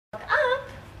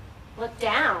look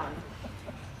down.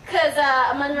 Because,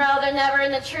 Monroe, they're never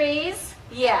in the trees.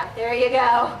 Yeah, there you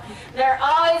go. They're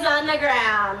always on the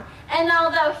ground. And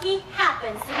although he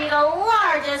happens to be the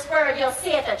largest bird you'll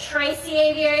see at the Tracy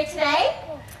Aviary today,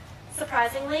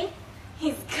 surprisingly,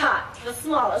 he's got the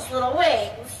smallest little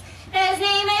wings. His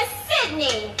name is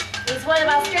Sydney. He's one of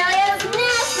Australia's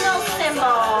national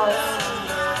symbols.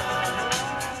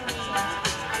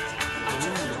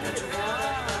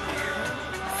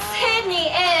 Sydney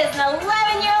is an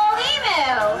 11-year-old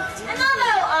emu. And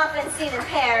although often seen in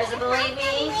pairs, believe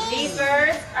me, these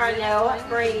birds are no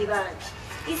Brady Bunch.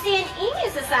 You see, in emu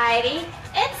society,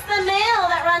 it's the male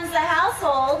that runs the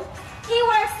household. He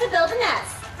works to build a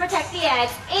nest, protect the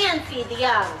eggs, and feed the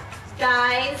young.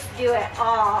 Guys do it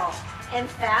all. In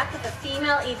fact, if a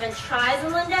female even tries to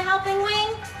lend a helping wing,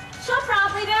 she'll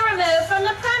probably be removed from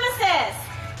the premises.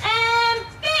 And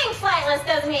being flightless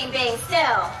doesn't mean being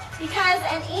still, because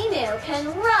an emu can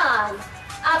run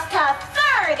up to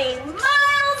 30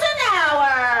 miles an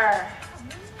hour.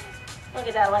 Look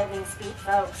at that lightning speed,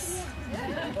 folks.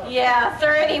 Yeah,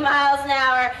 30 miles an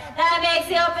hour. That makes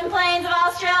the open plains of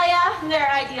Australia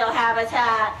their ideal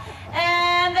habitat.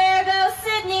 And there goes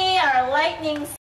Sydney, our lightning